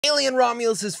Alien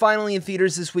Romulus is finally in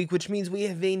theaters this week, which means we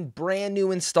have a brand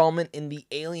new installment in the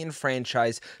Alien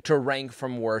franchise to rank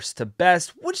from worst to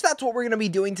best, which that's what we're going to be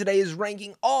doing today, is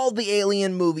ranking all the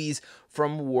Alien movies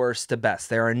from worst to best.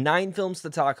 There are 9 films to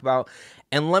talk about,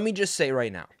 and let me just say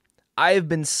right now, I have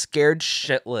been scared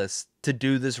shitless to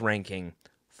do this ranking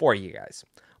for you guys,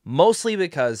 mostly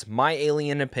because my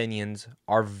Alien opinions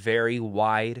are very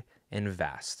wide and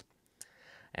vast.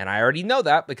 And I already know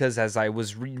that because as I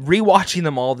was rewatching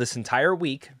them all this entire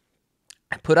week,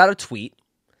 I put out a tweet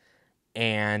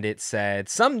and it said,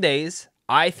 some days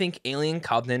I think Alien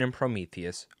Covenant and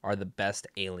Prometheus are the best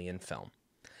Alien film.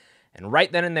 And right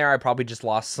then and there, I probably just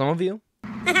lost some of you.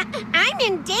 I'm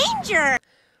in danger.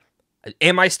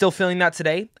 Am I still feeling that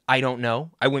today? I don't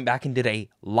know. I went back and did a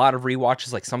lot of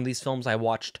rewatches. Like some of these films I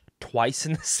watched twice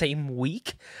in the same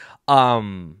week.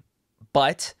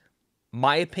 But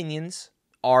my opinions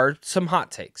are some hot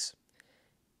takes.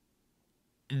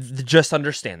 Just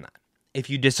understand that. If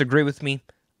you disagree with me,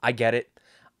 I get it.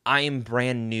 I am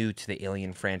brand new to the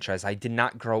Alien franchise. I did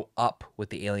not grow up with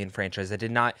the Alien franchise. I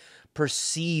did not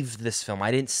perceive this film.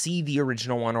 I didn't see the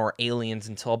original one or Aliens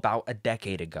until about a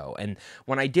decade ago. And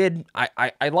when I did,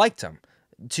 I liked them,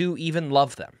 to even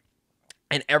love them.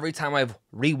 And every time I've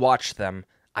rewatched them,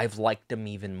 I've liked them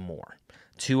even more.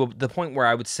 To the point where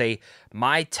I would say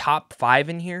my top 5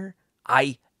 in here,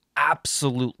 I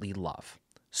absolutely love.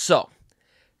 So,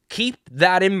 keep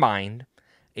that in mind.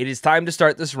 It is time to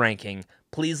start this ranking.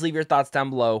 Please leave your thoughts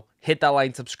down below, hit that like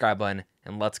and subscribe button,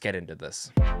 and let's get into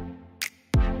this.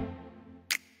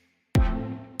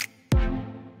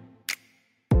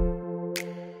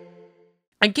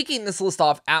 And kicking this list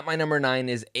off at my number 9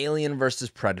 is Alien vs.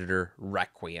 Predator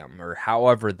Requiem, or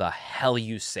however the hell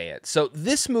you say it. So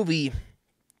this movie,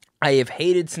 I have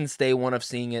hated since day one of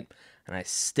seeing it, and I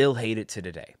still hate it to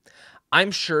today.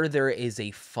 I'm sure there is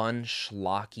a fun,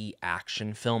 schlocky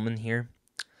action film in here,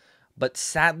 but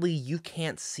sadly, you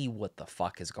can't see what the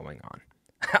fuck is going on.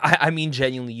 I mean,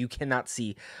 genuinely, you cannot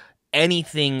see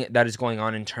anything that is going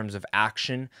on in terms of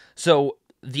action. So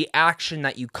the action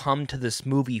that you come to this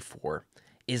movie for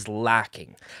is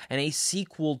lacking. And a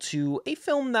sequel to a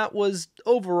film that was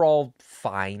overall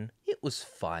fine. It was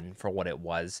fun for what it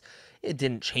was. It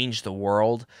didn't change the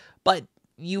world, but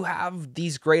you have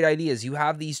these great ideas. You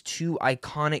have these 2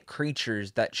 iconic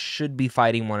creatures that should be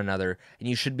fighting one another, and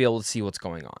you should be able to see what's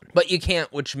going on. But you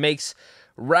can't, which makes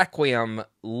Requiem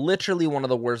literally one of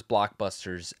the worst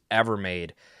blockbusters ever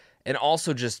made, and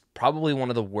also just probably one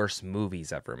of the worst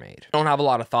movies ever made. I don't have a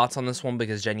lot of thoughts on this one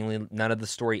because genuinely none of the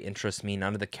story interests me,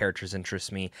 none of the characters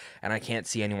interest me, and I can't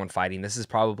see anyone fighting. This is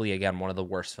probably, again, one of the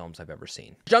worst films I've ever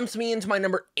seen. Jumps me into my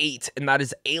number 8, and that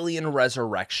is Alien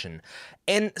Resurrection.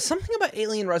 And something about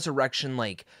Alien Resurrection,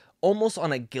 like, almost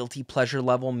on a guilty pleasure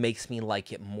level, makes me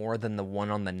like it more than the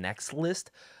one on the next list.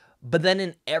 But then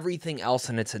in everything else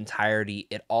in its entirety,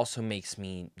 it also makes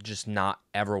me just not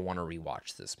ever want to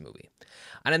rewatch this movie.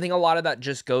 And I think a lot of that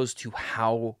just goes to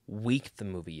how weak the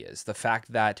movie is. The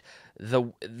fact that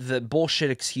the bullshit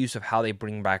excuse of how they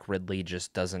bring back Ridley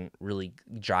just doesn't really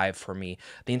jive for me.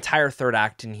 The entire third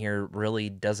act in here really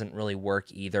doesn't really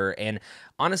work either. And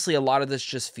honestly, a lot of this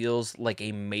just feels like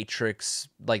a Matrix.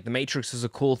 Like the Matrix was a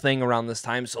cool thing around this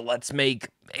time, so let's make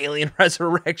Alien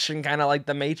Resurrection kind of like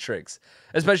the Matrix,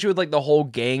 especially with like the whole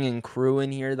gang and crew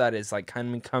in here that is like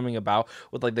kind of coming about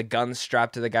with like the guns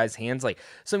strapped to the guy's hands. Like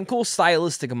some cool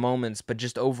stylistic moments, but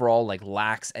just overall like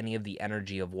lacks any of the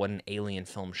energy of what an Alien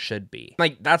film should be.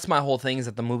 Like that's my whole thing, is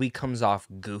that the movie comes off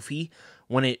goofy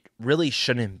when it really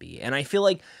shouldn't be. And I feel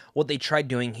like what they tried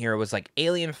doing here was like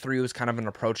Alien 3 was kind of an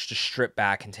approach to strip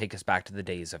back and take us back to the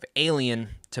days of Alien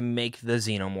to make the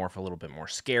xenomorph a little bit more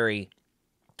scary.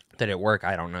 Did it work?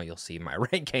 I don't know. You'll see my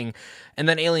ranking. And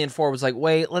then Alien 4 was like,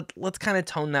 wait, let's kind of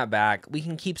tone that back. We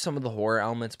can keep some of the horror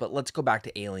elements, but let's go back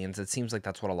to Aliens. It seems like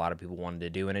that's what a lot of people wanted to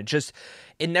do. And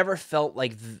it never felt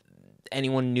like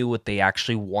anyone knew what they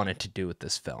actually wanted to do with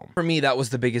this film. For me, that was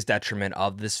the biggest detriment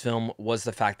of this film, was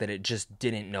the fact that it just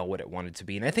didn't know what it wanted to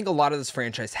be. And I think a lot of this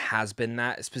franchise has been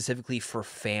that, specifically for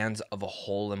fans of a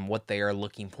whole and what they are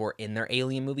looking for in their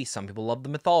Alien movie. Some people love the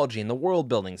mythology and the world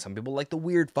building. Some people like the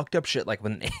weird fucked up shit like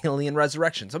with an Alien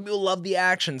Resurrection. Some people love the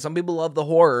action. Some people love the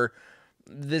horror.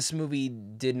 This movie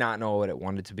did not know what it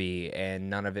wanted to be, and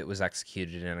none of it was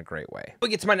executed in a great way. We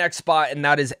get to my next spot, and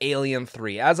that is Alien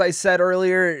 3. As I said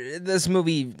earlier, this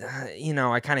movie, you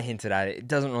know, I kind of hinted at it. It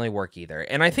doesn't really work either.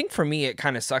 And I think for me, it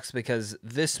kind of sucks because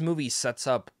this movie sets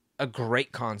up a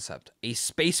great concept. A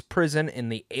space prison in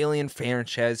the Alien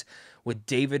franchise with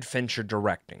David Fincher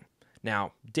directing.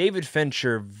 Now, David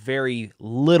Fincher very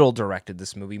little directed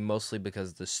this movie, mostly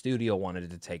because the studio wanted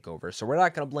to take over. So we're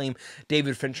not going to blame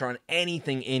David Fincher on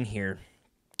anything in here.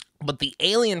 But the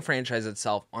Alien franchise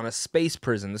itself on a space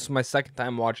prison, this was my second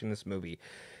time watching this movie,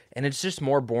 and it's just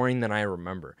more boring than I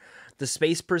remember. The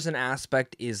space prison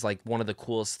aspect is like one of the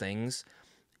coolest things,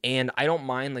 and I don't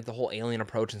mind like the whole alien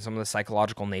approach and some of the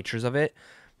psychological natures of it.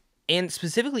 And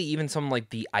specifically, even some like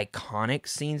the iconic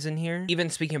scenes in here. Even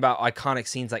speaking about iconic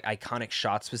scenes, like iconic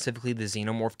shots, specifically the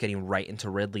xenomorph getting right into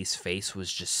Ridley's face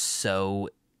was just so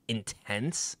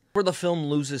intense. Where the film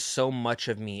loses so much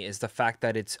of me is the fact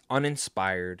that it's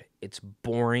uninspired, it's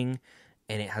boring,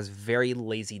 and it has very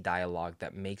lazy dialogue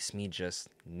that makes me just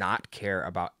not care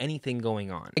about anything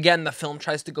going on. Again, the film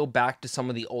tries to go back to some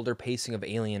of the older pacing of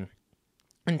Alien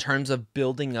in terms of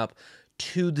building up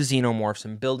to the xenomorphs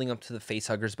and building up to the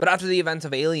facehuggers. But after the events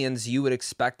of Aliens, you would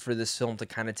expect for this film to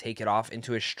kind of take it off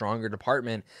into a stronger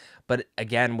department. But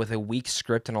again, with a weak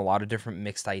script and a lot of different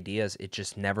mixed ideas, it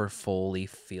just never fully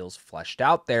feels fleshed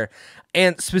out there.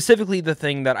 And specifically, the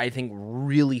thing that I think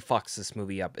really fucks this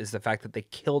movie up is the fact that they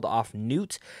killed off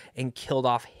Newt and killed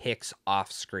off Hicks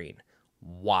off screen.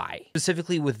 Why?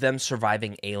 Specifically with them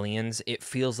surviving aliens, it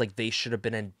feels like they should have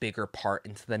been a bigger part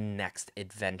into the next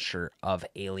adventure of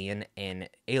Alien, and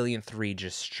Alien 3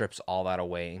 just strips all that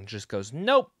away and just goes,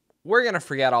 nope, we're going to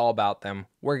forget all about them,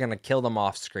 we're going to kill them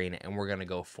off screen, and we're going to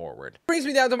go forward. Brings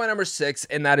me down to my number 6,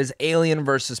 and that is Alien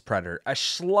vs. Predator, a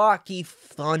schlocky,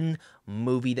 fun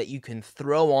movie that you can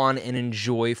throw on and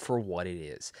enjoy for what it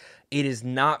is. It is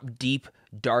not deep,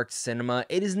 dark cinema.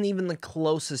 It isn't even the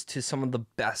closest to some of the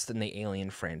best in the Alien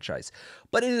franchise.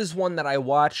 But it is one that I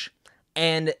watch,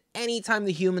 and anytime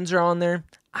the humans are on there,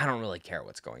 I don't really care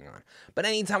what's going on. But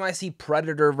anytime I see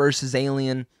Predator versus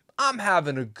Alien, I'm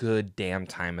having a good damn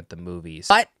time at the movies.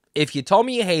 But if you told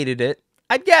me you hated it,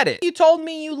 I'd get it. If you told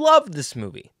me you loved this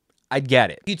movie, I'd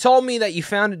get it. If you told me that you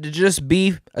found it to just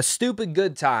be a stupid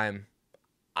good time,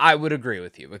 I would agree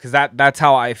with you, because that's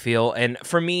how I feel. And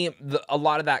for me, a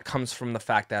lot of that comes from the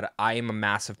fact that I am a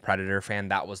massive Predator fan.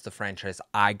 That was the franchise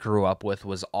I grew up with,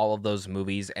 was all of those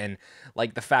movies. And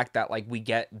like the fact that like we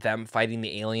get them fighting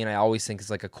the alien, I always think is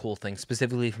like a cool thing,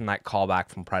 specifically from that callback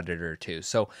from Predator 2.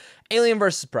 So Alien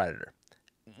versus Predator,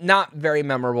 not very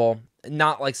memorable,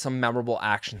 not like some memorable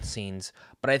action scenes,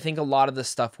 but I think a lot of the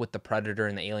stuff with the Predator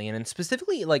and the Alien, and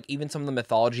specifically like even some of the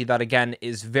mythology that again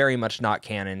is very much not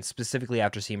canon, specifically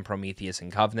after seeing Prometheus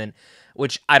and Covenant,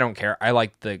 which I don't care. I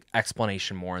like the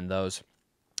explanation more in those.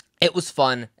 It was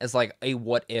fun as like a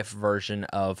what if version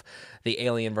of the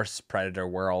Alien versus Predator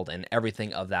world and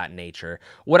everything of that nature.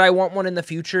 Would I want one in the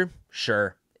future?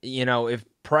 Sure. You know, if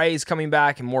Prey is coming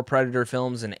back and more Predator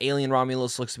films and Alien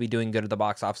Romulus looks to be doing good at the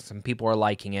box office and people are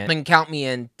liking it, then count me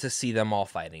in to see them all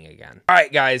fighting again. All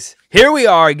right, guys, here we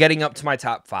are getting up to my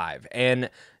top 5. And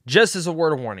just as a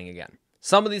word of warning again,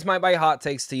 some of these might be hot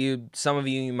takes to you. Some of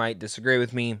you might disagree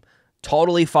with me.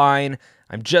 Totally fine.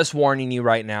 I'm just warning you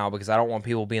right now because I don't want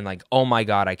people being like, oh my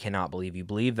God, I cannot believe you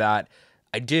believe that.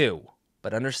 I do.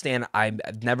 But understand, I'm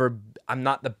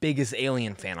not the biggest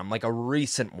Alien fan. I'm like a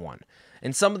recent one.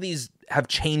 And some of these have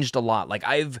changed a lot. Like,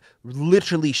 I've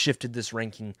literally shifted this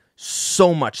ranking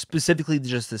so much, specifically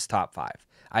just this top 5.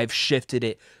 I've shifted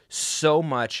it so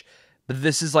much, but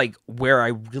this is like where I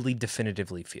really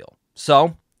definitively feel.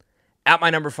 So, at my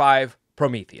number 5,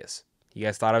 Prometheus. You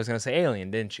guys thought I was going to say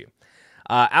Alien, didn't you?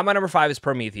 At my number 5 is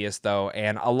Prometheus, though,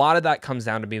 and a lot of that comes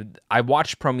down to me. I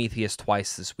watched Prometheus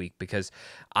twice this week because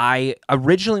I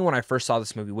originally, when I first saw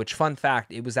this movie, which, fun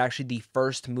fact, it was actually the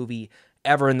first movie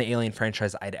ever in the Alien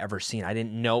franchise I'd ever seen. I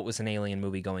didn't know it was an Alien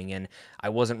movie going in. I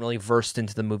wasn't really versed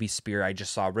into the movie sphere. I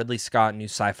just saw Ridley Scott, new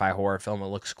sci-fi horror film. It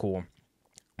looks cool.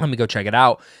 Let me go check it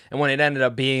out. And when it ended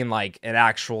up being like an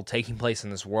actual taking place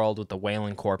in this world with the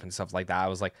Whaling Corp and stuff like that, I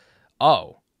was like,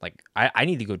 oh, like I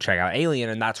need to go check out Alien.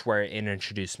 And that's where it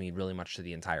introduced me really much to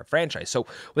the entire franchise. So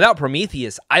without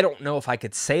Prometheus, I don't know if I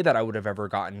could say that I would have ever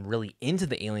gotten really into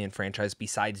the Alien franchise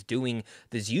besides doing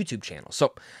this YouTube channel.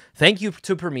 So thank you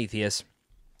to Prometheus.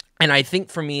 And I think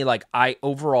for me, like, I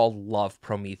overall love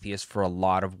Prometheus for a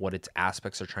lot of what its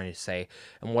aspects are trying to say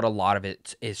and what a lot of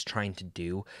it is trying to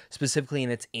do, specifically in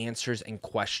its answers and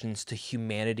questions to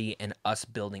humanity and us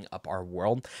building up our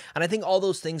world. And I think all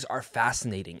those things are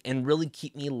fascinating and really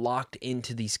keep me locked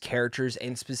into these characters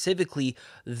and specifically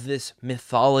this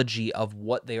mythology of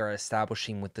what they are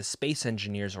establishing with the space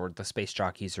engineers or the space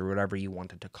jockeys or whatever you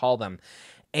wanted to call them.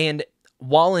 And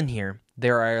while in here,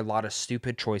 there are a lot of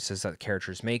stupid choices that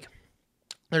characters make.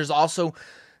 There's also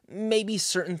maybe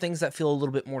certain things that feel a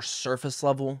little bit more surface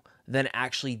level than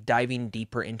actually diving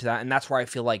deeper into that. And that's where I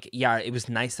feel like, yeah, it was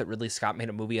nice that Ridley Scott made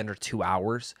a movie under 2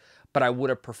 hours, but I would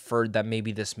have preferred that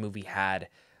maybe this movie had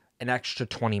an extra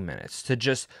 20 minutes to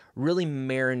just really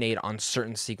marinate on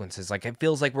certain sequences. Like, it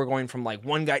feels like we're going from like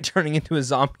one guy turning into a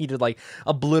zombie to like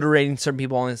obliterating certain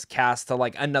people on his cast to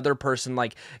like another person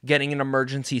like getting an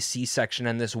emergency C-section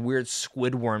and this weird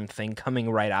squidworm thing coming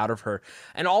right out of her.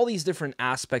 And all these different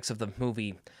aspects of the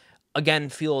movie, again,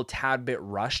 feel a tad bit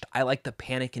rushed. I like the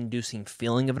panic-inducing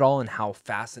feeling of it all and how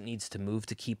fast it needs to move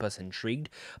to keep us intrigued.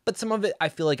 But some of it, I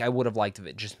feel like I would have liked if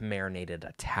it just marinated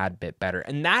a tad bit better.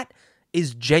 And that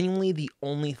is genuinely the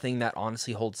only thing that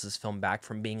honestly holds this film back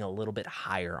from being a little bit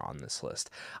higher on this list.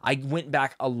 I went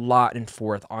back a lot and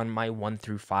forth on my 1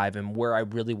 through 5 and where I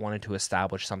really wanted to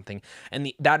establish something.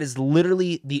 And that is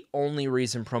literally the only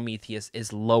reason Prometheus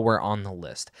is lower on the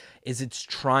list, is it's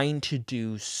trying to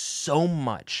do so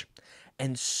much.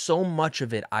 And so much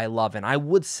of it I love. And I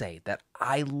would say that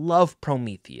I love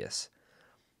Prometheus.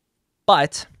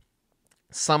 But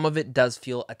some of it does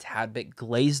feel a tad bit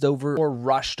glazed over or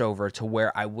rushed over to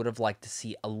where I would have liked to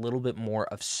see a little bit more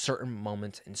of certain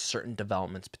moments and certain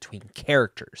developments between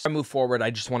characters. As I move forward, I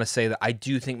just want to say that I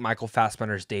do think Michael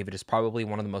Fassbender's David is probably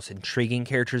one of the most intriguing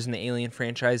characters in the Alien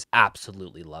franchise.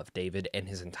 Absolutely love David and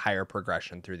his entire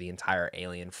progression through the entire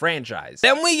Alien franchise.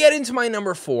 Then we get into my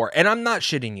number 4, and I'm not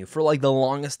shitting you. For like the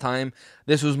longest time,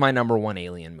 this was my number 1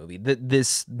 Alien movie.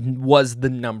 This was the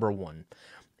number 1.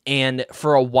 And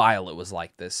for a while it was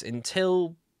like this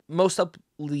until most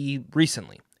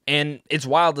recently. And it's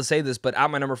wild to say this, but at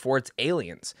my number 4, it's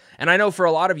Aliens. And I know for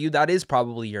a lot of you, that is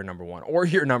probably your number 1 or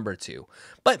your number 2.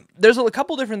 But there's a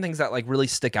couple different things that like really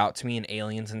stick out to me in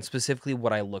Aliens, and specifically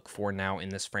what I look for now in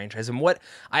this franchise and what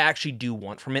I actually do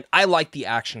want from it. I like the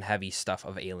action-heavy stuff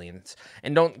of Aliens.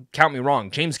 And don't count me wrong,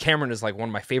 James Cameron is like one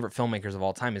of my favorite filmmakers of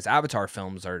all time. His Avatar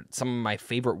films are some of my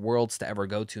favorite worlds to ever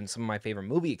go to and some of my favorite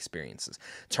movie experiences.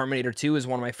 Terminator 2 is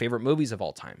one of my favorite movies of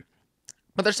all time.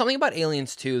 But there's something about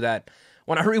Aliens 2 that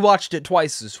when I rewatched it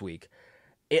twice this week,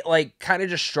 it like kind of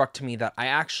just struck to me that I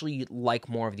actually like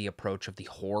more of the approach of the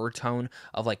horror tone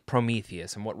of like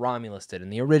Prometheus and what Romulus did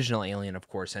and the original Alien, of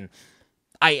course. And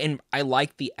I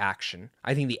like the action.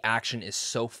 I think the action is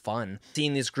so fun.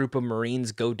 Seeing this group of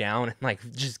Marines go down and like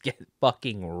just get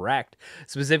fucking wrecked,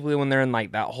 specifically when they're in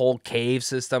like that whole cave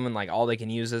system and like all they can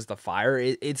use is the fire.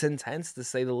 It's intense to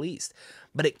say the least,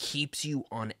 but it keeps you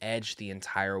on edge the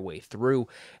entire way through.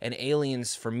 And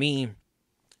Aliens, for me,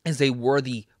 is a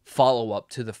worthy follow-up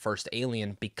to the first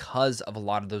Alien because of a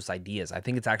lot of those ideas. I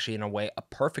think it's actually, in a way, a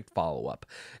perfect follow-up,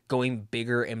 going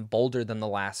bigger and bolder than the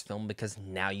last film, because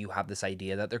now you have this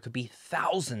idea that there could be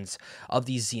thousands of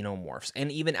these xenomorphs,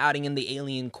 and even adding in the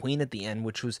alien queen at the end,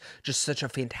 which was just such a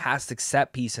fantastic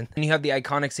set piece. And then you have the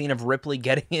iconic scene of Ripley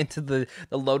getting into the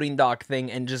loading dock thing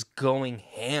and just going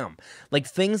ham. Like,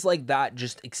 things like that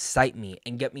just excite me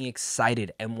and get me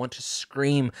excited and want to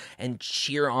scream and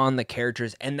cheer on the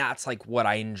characters, and that's like what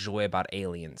I enjoy about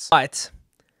Aliens. But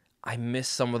I miss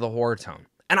some of the horror tone.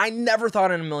 And I never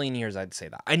thought in a million years I'd say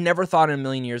that. I never thought in a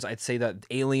million years I'd say that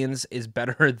Aliens is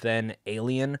better than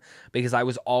Alien, because I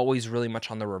was always really much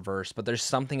on the reverse. But there's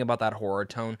something about that horror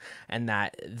tone and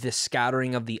that the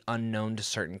scattering of the unknown to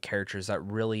certain characters that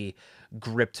really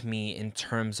gripped me in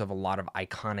terms of a lot of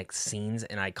iconic scenes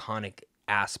and iconic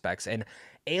aspects. And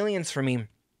Aliens, for me,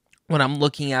 when I'm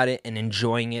looking at it and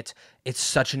enjoying it, it's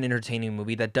such an entertaining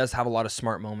movie that does have a lot of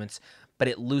smart moments, but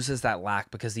it loses that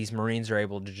lack because these Marines are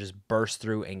able to just burst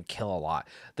through and kill a lot.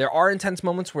 There are intense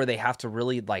moments where they have to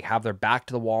really like have their back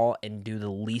to the wall and do the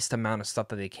least amount of stuff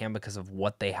that they can because of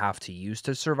what they have to use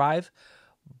to survive.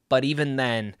 But even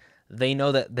then, they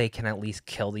know that they can at least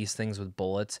kill these things with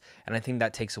bullets, and I think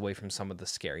that takes away from some of the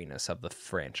scariness of the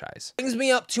franchise. Brings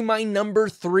me up to my number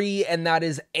 3, and that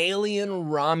is Alien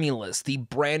Romulus, the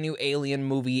brand new Alien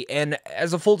movie. And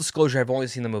as a full disclosure, I've only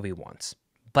seen the movie once,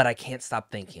 but I can't stop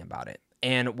thinking about it.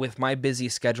 And with my busy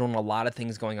schedule and a lot of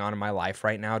things going on in my life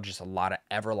right now, just a lot of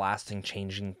everlasting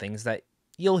changing things that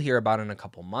you'll hear about in a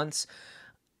couple months,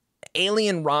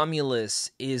 Alien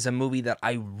Romulus is a movie that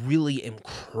I really am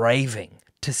craving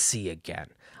to see again.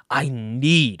 I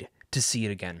need to see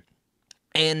it again.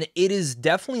 And it is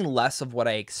definitely less of what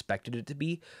I expected it to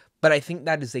be, but I think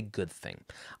that is a good thing.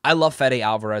 I love Fede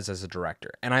Alvarez as a director,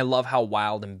 and I love how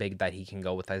wild and big that he can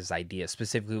go with his ideas,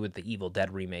 specifically with the Evil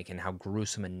Dead remake and how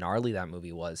gruesome and gnarly that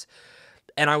movie was.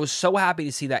 And I was so happy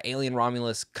to see that Alien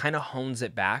Romulus kind of hones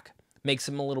it back, makes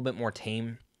him a little bit more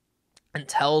tame, and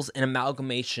tells an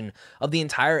amalgamation of the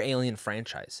entire Alien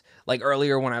franchise. Like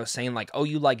earlier when I was saying like, oh,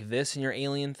 you like this in your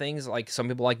Alien things? Like some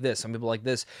people like this, some people like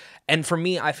this. And for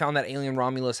me, I found that Alien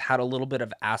Romulus had a little bit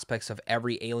of aspects of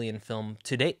every Alien film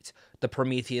to date. The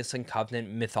Prometheus and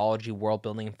Covenant mythology, world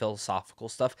building, and philosophical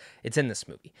stuff, it's in this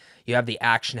movie. You have the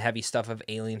action heavy stuff of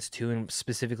Aliens 2, and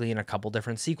specifically in a couple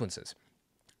different sequences.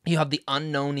 You have the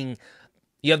unknowingly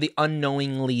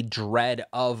dread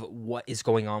of what is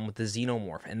going on with the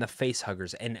xenomorph and the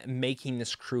facehuggers and making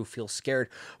this crew feel scared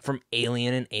from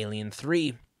Alien and Alien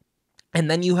 3. And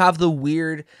then you have the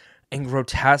weird and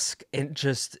grotesque and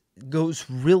just goes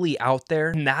really out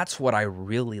there. And that's what I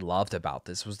really loved about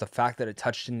this, was the fact that it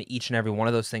touched into each and every one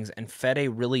of those things. And Fede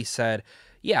really said,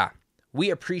 yeah, we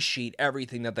appreciate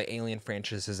everything that the Alien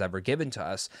franchise has ever given to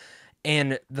us.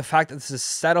 And the fact that this is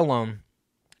set alone,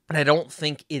 and I don't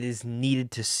think it is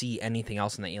needed to see anything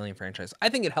else in the Alien franchise. I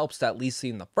think it helps to at least see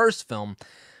in the first film,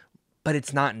 but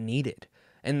it's not needed.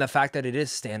 And the fact that it is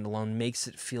standalone makes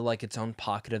it feel like its own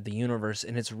pocket of the universe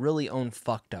in its really own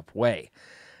fucked up way.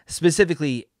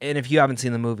 Specifically, and if you haven't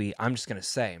seen the movie, I'm just going to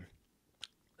say,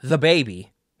 the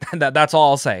baby, that's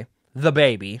all I'll say, the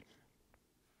baby,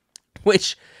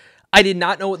 which I did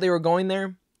not know what they were going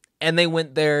there, and they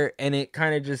went there, and it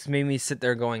kind of just made me sit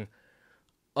there going,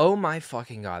 oh my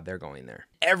fucking God, they're going there.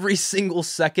 Every single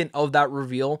second of that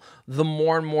reveal, the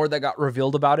more and more that got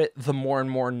revealed about it, the more and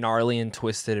more gnarly and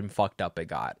twisted and fucked up it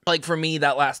got. Like for me,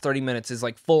 that last 30 minutes is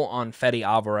like full on Fede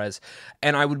Alvarez,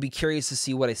 and I would be curious to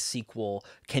see what a sequel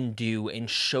can do in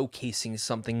showcasing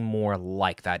something more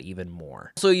like that even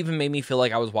more. Also even made me feel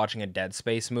like I was watching a Dead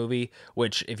Space movie,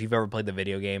 which if you've ever played the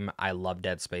video game, I love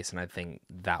Dead Space, and I think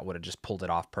that would have just pulled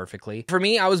it off perfectly. For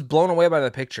me, I was blown away by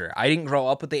the picture. I didn't grow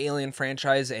up with the Alien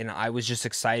franchise, and I was just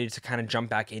excited to kind of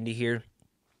jump back into here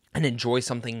and enjoy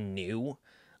something new.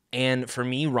 And for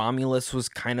me, Romulus was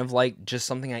kind of like just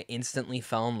something I instantly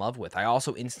fell in love with. I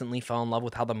also instantly fell in love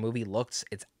with how the movie looks.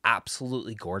 It's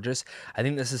absolutely gorgeous. I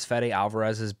think this is Fede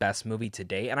Alvarez's best movie to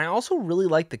date. And I also really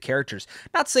like the characters.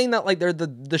 Not saying that like they're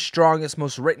the strongest,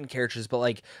 most written characters, but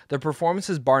like the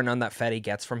performances, bar none, that Fede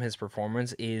gets from his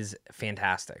performance is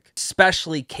fantastic.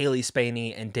 Especially Kaylee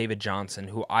Spaney and David Johnson,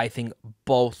 who I think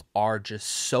both are just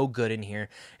so good in here.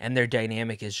 And their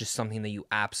dynamic is just something that you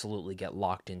absolutely get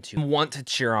locked into. You want to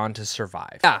cheer on to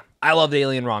survive. Yeah, I love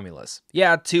Alien Romulus.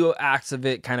 Yeah, 2 acts of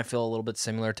it kind of feel a little bit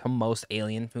similar to most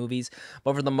Alien movies,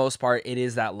 but for the most part, it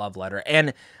is that love letter.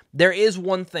 And there is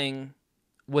one thing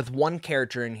with one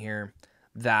character in here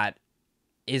that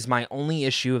is my only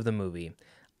issue of the movie.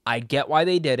 I get why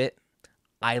they did it.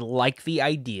 I like the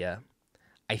idea.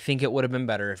 I think it would have been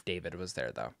better if David was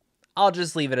there, though. I'll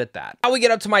just leave it at that. Now we get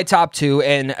up to my top 2,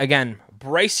 and again,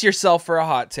 brace yourself for a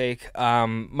hot take.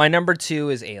 My number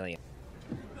 2 is Alien.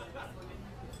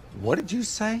 What did you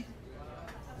say?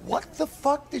 What the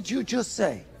fuck did you just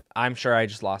say? I'm sure I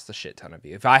just lost a shit ton of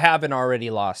you. If I haven't already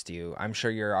lost you, I'm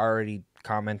sure you're already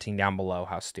commenting down below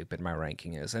how stupid my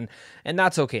ranking is. And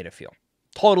that's okay to feel.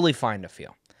 Totally fine to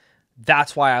feel.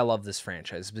 That's why I love this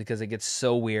franchise, because it gets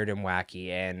so weird and wacky,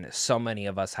 and so many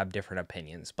of us have different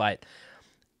opinions. But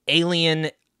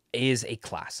Alien is a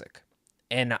classic.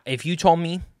 And if you told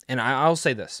me, and I'll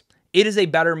say this, it is a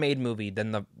better made movie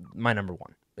than my number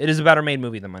 1. It is a better made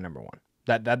movie than my number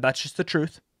 1. That's just the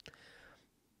truth.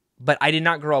 But I did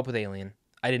not grow up with Alien.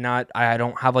 I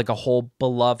don't have like a whole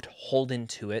beloved hold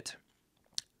into it.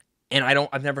 And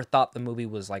I've never thought the movie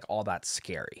was like all that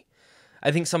scary.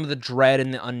 I think some of the dread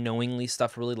and the unknowingly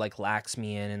stuff really like lacks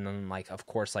me in. And then like, of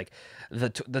course, like the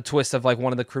twist of like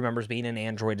one of the crew members being an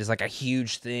android is like a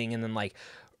huge thing. And then like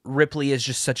Ripley is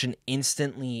just such an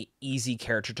instantly easy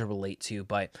character to relate to.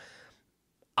 But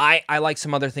I like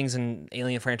some other things in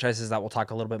Alien franchises that we'll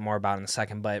talk a little bit more about in a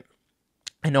second, but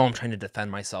I know I'm trying to defend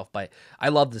myself, but I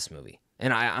love this movie.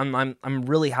 And I'm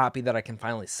really happy that I can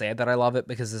finally say that I love it,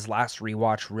 because this last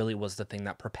rewatch really was the thing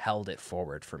that propelled it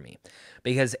forward for me.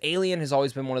 Because Alien has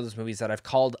always been one of those movies that I've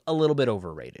called a little bit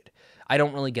overrated. I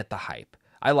don't really get the hype.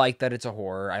 I like that it's a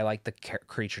horror. I like the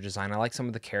creature design. I like some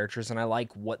of the characters, and I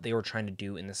like what they were trying to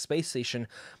do in the space station,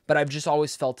 but I've just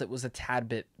always felt it was a tad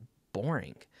bit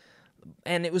boring.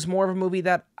 And it was more of a movie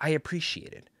that I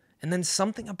appreciated. And then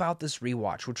something about this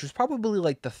rewatch, which was probably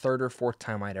like the 3rd or 4th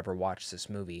time I'd ever watched this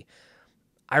movie,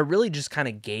 I really just kind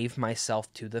of gave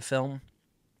myself to the film,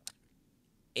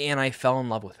 and I fell in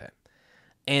love with it.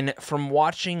 And from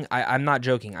watching, I'm not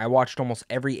joking, I watched almost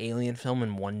every Alien film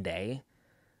in one day.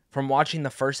 From watching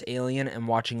the first Alien and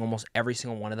watching almost every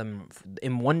single one of them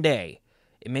in one day,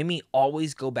 it made me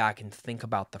always go back and think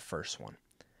about the first one.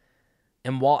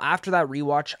 And while after that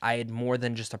rewatch, I had more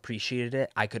than just appreciated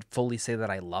it, I could fully say that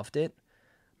I loved it.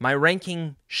 My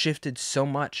ranking shifted so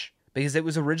much because it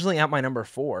was originally at my number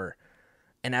 4.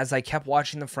 And as I kept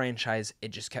watching the franchise, it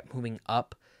just kept moving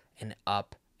up and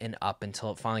up and up until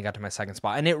it finally got to my second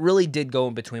spot. And it really did go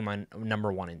in between my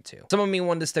number 1 and 2. Some of me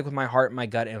wanted to stick with my heart and my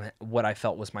gut and what I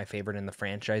felt was my favorite in the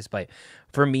franchise. But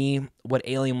for me, what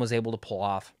Alien was able to pull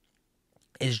off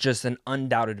is just an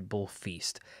undoubtable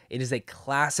feast. It is a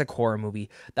classic horror movie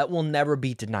that will never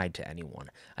be denied to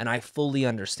anyone, and I fully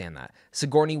understand that.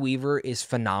 Sigourney Weaver is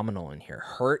phenomenal in here.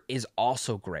 Hurt is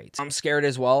also great. I'm Scared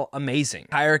as well, amazing.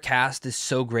 Entire cast is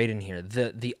so great in here.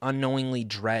 The unknowingly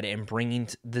dread and bringing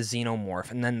the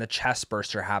xenomorph, and then the chest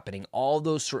burster happening. All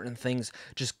those certain things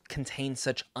just contain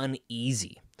such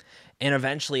uneasy. And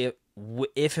eventually,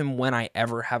 if and when I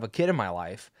ever have a kid in my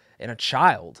life and a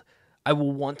child, I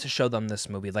will want to show them this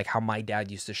movie, like how my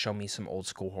dad used to show me some old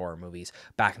school horror movies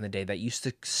back in the day that used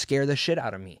to scare the shit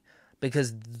out of me,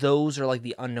 because those are like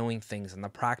the unknowing things, and the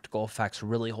practical effects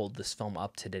really hold this film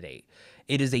up to date.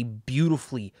 It is a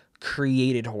beautifully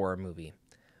created horror movie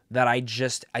that I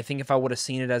think if I would have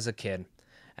seen it as a kid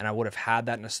and I would have had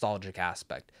that nostalgic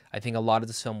aspect, I think a lot of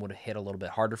this film would have hit a little bit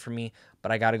harder for me,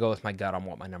 but I got to go with my gut on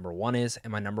what my number 1 is, and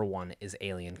my number 1 is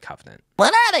Alien Covenant.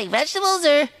 What are they, vegetables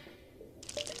or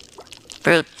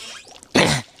fruit?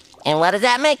 And what does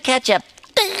that make? Ketchup.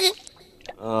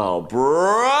 Oh,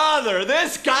 brother,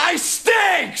 this guy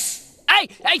stinks!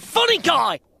 Hey, funny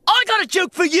guy! I got a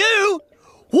joke for you!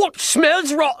 What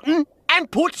smells rotten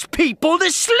and puts people to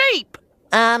sleep?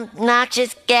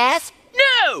 Noxious gas?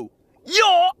 No!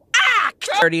 Your act!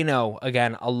 I already know,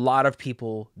 again, a lot of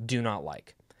people do not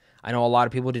like. I know a lot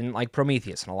of people didn't like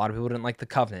Prometheus, and a lot of people didn't like the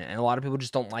Covenant, and a lot of people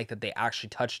just don't like that they actually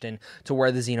touched in to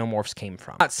where the xenomorphs came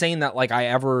from. I'm not saying that like I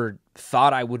ever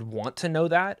thought I would want to know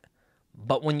that,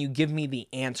 but when you give me the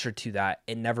answer to that,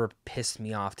 it never pissed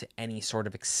me off to any sort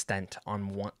of extent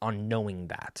on knowing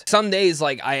that. Some days,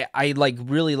 like I like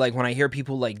really like when I hear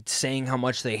people like saying how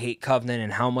much they hate Covenant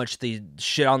and how much they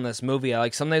shit on this movie.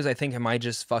 Sometimes I think, am I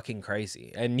just fucking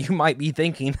crazy? And you might be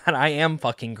thinking that I am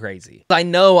fucking crazy. I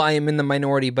know I am in the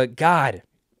minority, but God,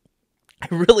 I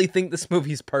really think this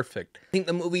movie's perfect. I think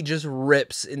the movie just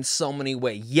rips in so many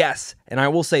ways. Yes, and I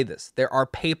will say this, there are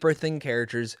paper-thin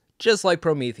characters just like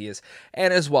Prometheus,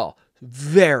 and as well,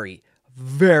 very,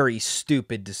 very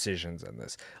stupid decisions in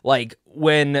this. Like,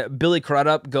 when Billy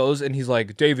Crudup goes and he's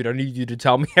like, David, I need you to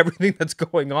tell me everything that's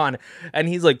going on, and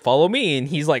he's like, follow me, and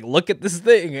he's like, look at this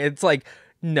thing. It's like,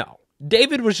 no.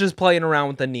 David was just playing around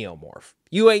with the neomorph.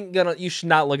 You should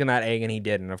not look in that egg, and he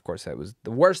did, and of course, that was the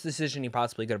worst decision he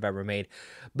possibly could have ever made.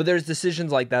 But there's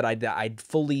decisions like that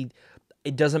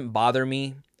it doesn't bother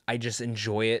me. I just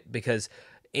enjoy it, because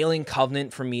Alien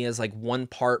Covenant for me is like one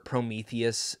part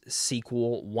Prometheus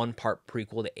sequel, one part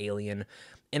prequel to Alien.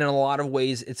 And in a lot of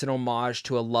ways, it's an homage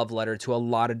to a love letter to a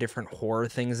lot of different horror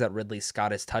things that Ridley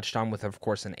Scott has touched on with, of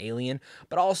course, an Alien,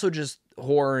 but also just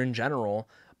horror in general,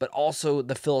 but also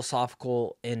the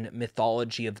philosophical and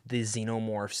mythology of the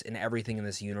xenomorphs and everything in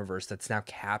this universe that's now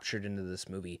captured into this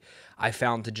movie, I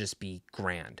found to just be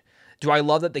grand. Do I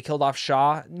love that they killed off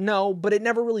Shaw? No, but it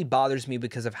never really bothers me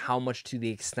because of how much, to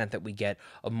the extent that we get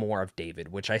of more of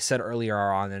David, which I said earlier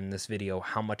on in this video,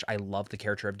 how much I love the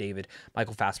character of David.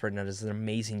 Michael Fassbender does an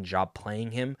amazing job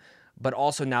playing him, but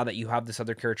also now that you have this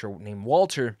other character named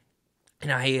Walter, and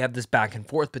now you have this back and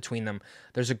forth between them,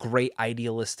 there's a great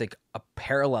idealistic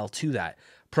parallel to that.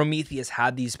 Prometheus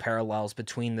had these parallels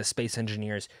between the space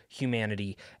engineers,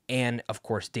 humanity, and, of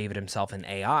course, David himself and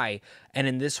AI. And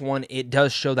in this one, it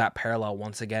does show that parallel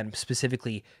once again,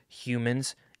 specifically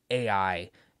humans,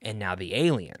 AI, and now the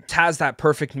alien. It has that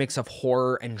perfect mix of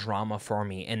horror and drama for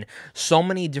me, and so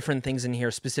many different things in here,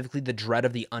 specifically the dread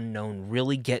of the unknown,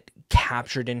 really get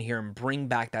captured in here and bring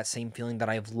back that same feeling that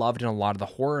I've loved in a lot of the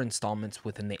horror installments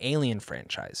within the Alien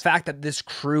franchise. The fact that this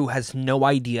crew has no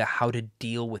idea how to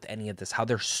deal with any of this, how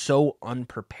they're so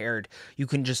unprepared, you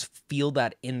can just feel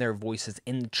that in their voices,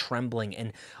 in the trembling,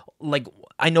 and like,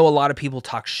 I know a lot of people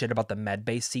talk shit about the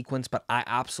med-based sequence, but I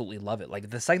absolutely love it. Like,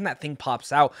 the second that thing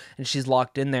pops out and she's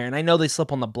locked in there, and I know they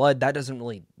slip on the blood, that doesn't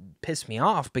really piss me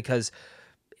off, because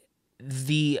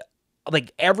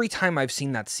every time I've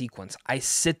seen that sequence, I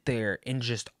sit there in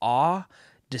just awe,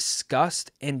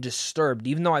 disgust, and disturbed,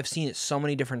 even though I've seen it so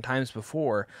many different times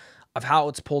before, of how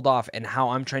it's pulled off and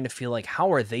how I'm trying to feel like,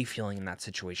 how are they feeling in that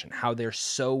situation? How they're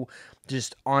so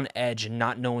just on edge and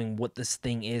not knowing what this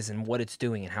thing is and what it's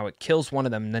doing, and how it kills one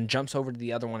of them and then jumps over to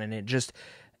the other one, and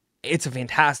it's a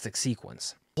fantastic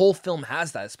sequence. Whole film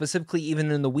has that, specifically even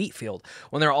in the wheat field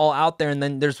when they're all out there and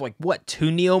then there's like what, 2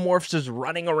 neomorphs just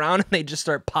running around and they just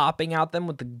start popping out them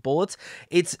with the bullets.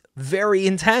 It's very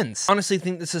intense. I honestly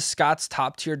think this is Scott's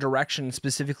top tier direction,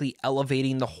 specifically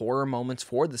elevating the horror moments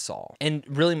for this all and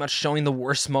really much showing the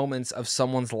worst moments of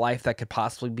someone's life that could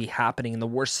possibly be happening in the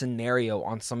worst scenario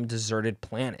on some deserted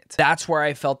planet. That's where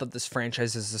I felt that this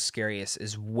franchise is the scariest,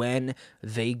 is when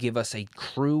they give us a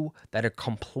crew that are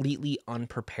completely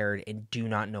unprepared and do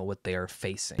not know what they are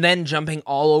facing. And then jumping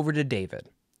all over to David,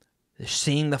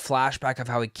 seeing the flashback of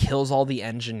how he kills all the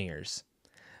engineers,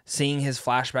 seeing his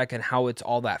flashback and how it's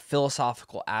all that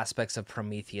philosophical aspects of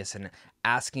Prometheus and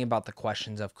asking about the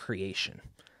questions of creation.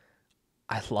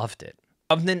 I loved it.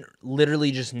 Covenant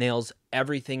literally just nails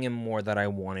everything and more that I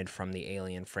wanted from the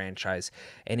Alien franchise,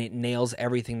 and it nails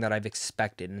everything that I've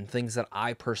expected and things that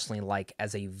I personally like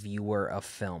as a viewer of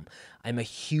film. I'm a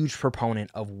huge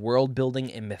proponent of world building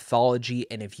and mythology,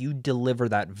 and if you deliver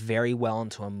that very well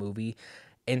into a movie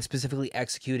and specifically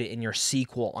execute it in your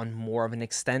sequel on more of an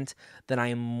extent, then I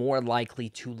am more likely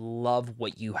to love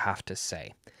what you have to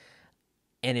say.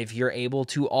 And if you're able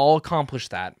to all accomplish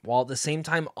that while at the same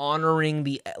time honoring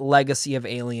the legacy of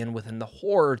Alien within the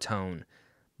horror tone,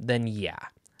 then yeah,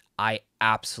 I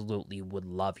absolutely would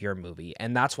love your movie.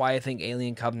 And that's why I think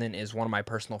Alien Covenant is one of my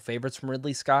personal favorites from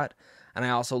Ridley Scott. And I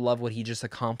also love what he just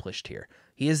accomplished here.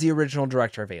 He is the original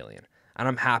director of Alien. And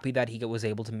I'm happy that he was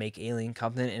able to make Alien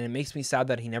Covenant, and it makes me sad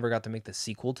that he never got to make the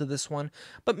sequel to this one,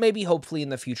 but maybe hopefully in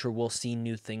the future we'll see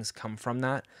new things come from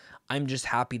that. I'm just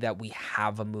happy that we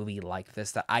have a movie like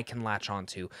this that I can latch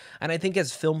onto. And I think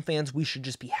as film fans, we should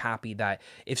just be happy that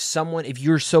if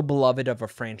you're so beloved of a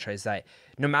franchise that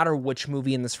no matter which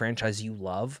movie in this franchise you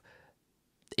love,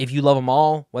 if you love them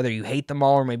all, whether you hate them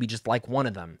all or maybe just like one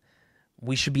of them,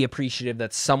 we should be appreciative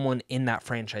that someone in that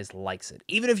franchise likes it.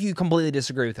 Even if you completely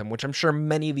disagree with them, which I'm sure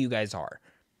many of you guys are.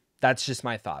 That's just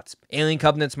my thoughts. Alien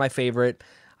Covenant's my favorite.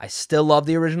 I still love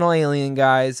the original Alien,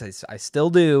 guys. I still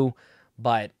do.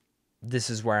 But this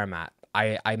is where I'm at.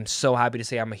 I'm so happy to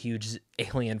say I'm a huge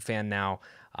Alien fan now.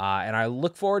 And I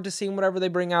look forward to seeing whatever they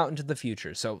bring out into the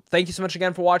future. So thank you so much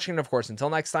again for watching. And of course,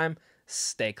 until next time,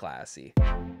 stay classy.